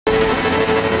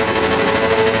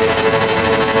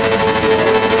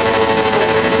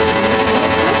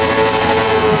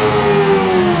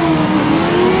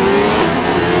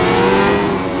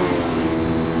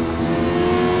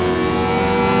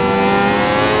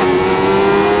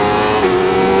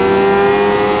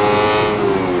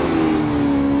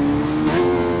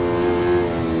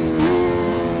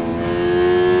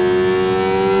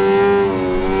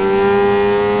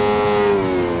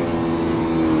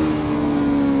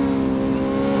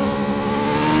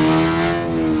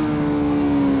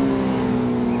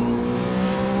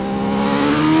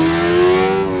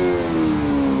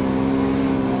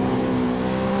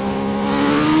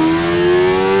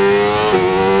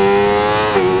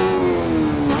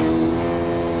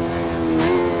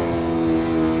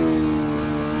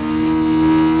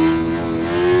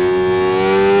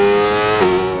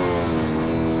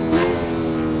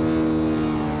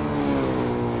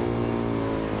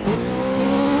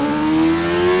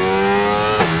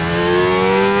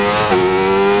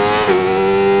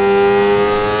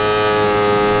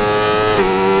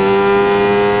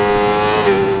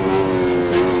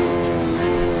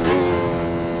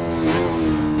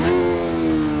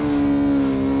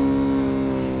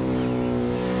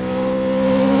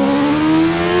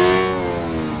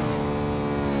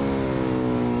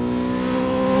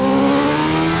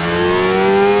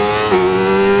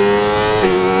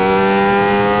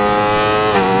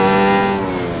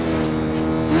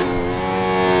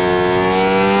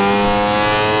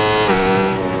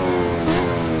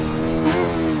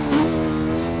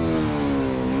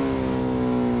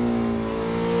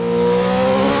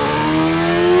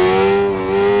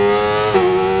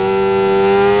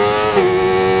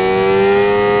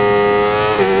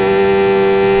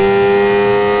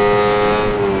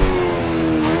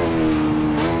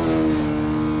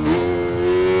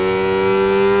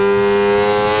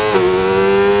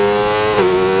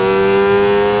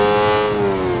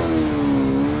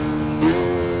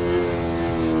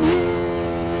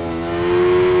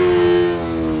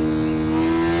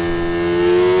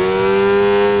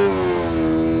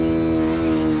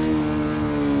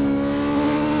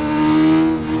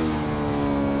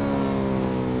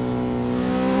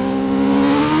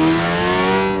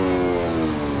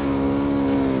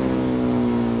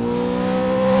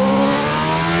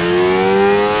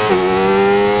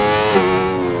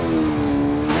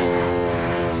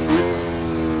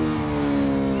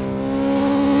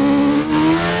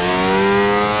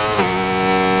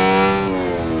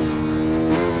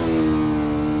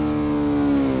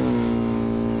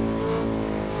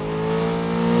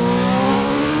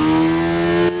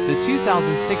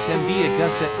2006 MV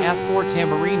Agusta F4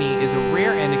 Tamburini is a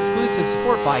rare and exclusive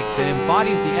sport bike that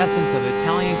embodies the essence of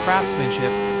Italian craftsmanship,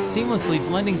 seamlessly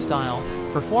blending style,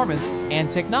 performance,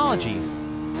 and technology.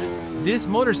 This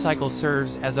motorcycle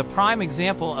serves as a prime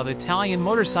example of Italian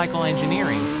motorcycle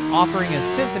engineering, offering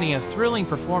a symphony of thrilling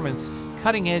performance,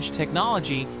 cutting-edge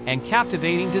technology, and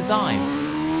captivating design.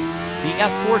 The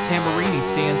F4 Tamburini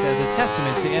stands as a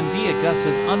testament to MV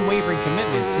Agusta's unwavering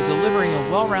commitment to delivering a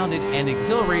well-rounded and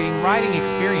exhilarating riding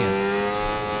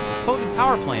experience. Potent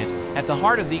power plant. At the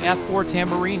heart of the F4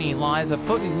 Tamburini lies a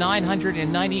potent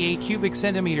 998 cubic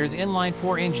centimeters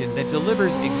inline-4 engine that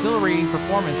delivers exhilarating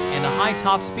performance and a high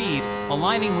top speed,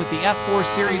 aligning with the F4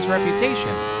 series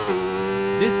reputation.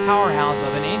 This powerhouse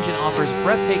of an engine offers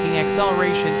breathtaking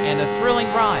acceleration and a thrilling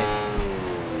ride.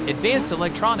 Advanced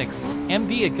electronics.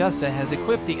 MV Agusta has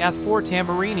equipped the F4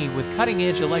 Tamburini with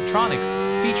cutting-edge electronics,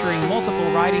 featuring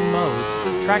multiple riding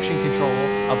modes, traction control,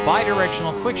 a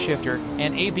bidirectional quickshifter,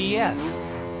 and ABS.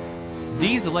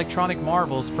 These electronic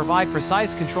marvels provide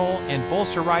precise control and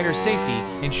bolster rider safety,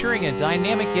 ensuring a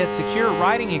dynamic yet secure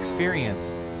riding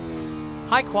experience.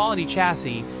 High-quality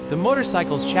chassis. The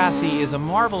motorcycle's chassis is a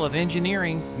marvel of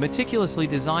engineering, meticulously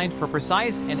designed for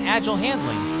precise and agile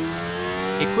handling.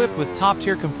 Equipped with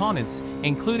top-tier components,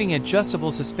 including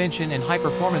adjustable suspension and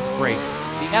high-performance brakes,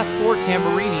 the F4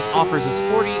 Tamburini offers a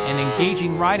sporty and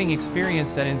engaging riding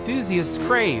experience that enthusiasts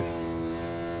crave.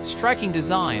 Striking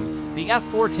design. The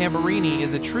F4 Tamburini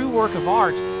is a true work of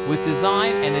art, with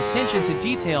design and attention to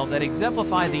detail that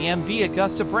exemplify the MV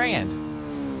Agusta brand.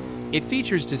 It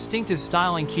features distinctive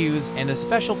styling cues and a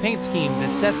special paint scheme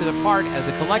that sets it apart as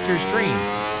a collector's dream.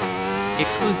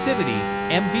 Exclusivity.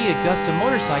 MV Agusta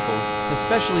motorcycles,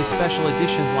 especially special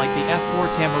editions like the F4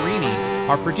 Tamburini,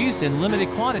 are produced in limited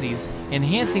quantities,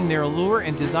 enhancing their allure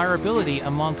and desirability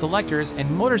among collectors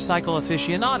and motorcycle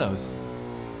aficionados.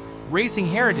 Racing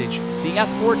heritage. The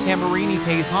F4 Tamburini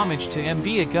pays homage to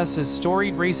MV Agusta's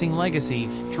storied racing legacy,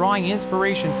 drawing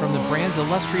inspiration from the brand's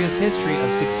illustrious history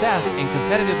of success in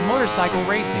competitive motorcycle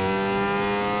racing.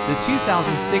 The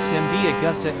 2006 MV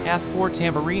Agusta F4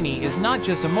 Tamburini is not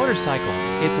just a motorcycle,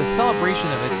 it's a celebration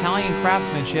of Italian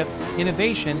craftsmanship,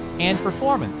 innovation, and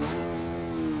performance.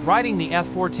 Riding the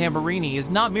F4 Tamburini is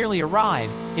not merely a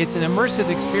ride, it's an immersive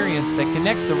experience that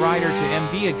connects the rider to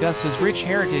MV Agusta's rich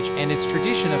heritage and its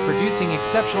tradition of producing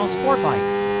exceptional sport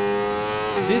bikes.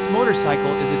 This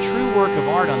motorcycle is a true work of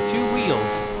art on two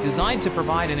wheels, designed to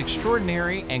provide an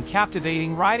extraordinary and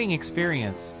captivating riding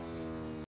experience.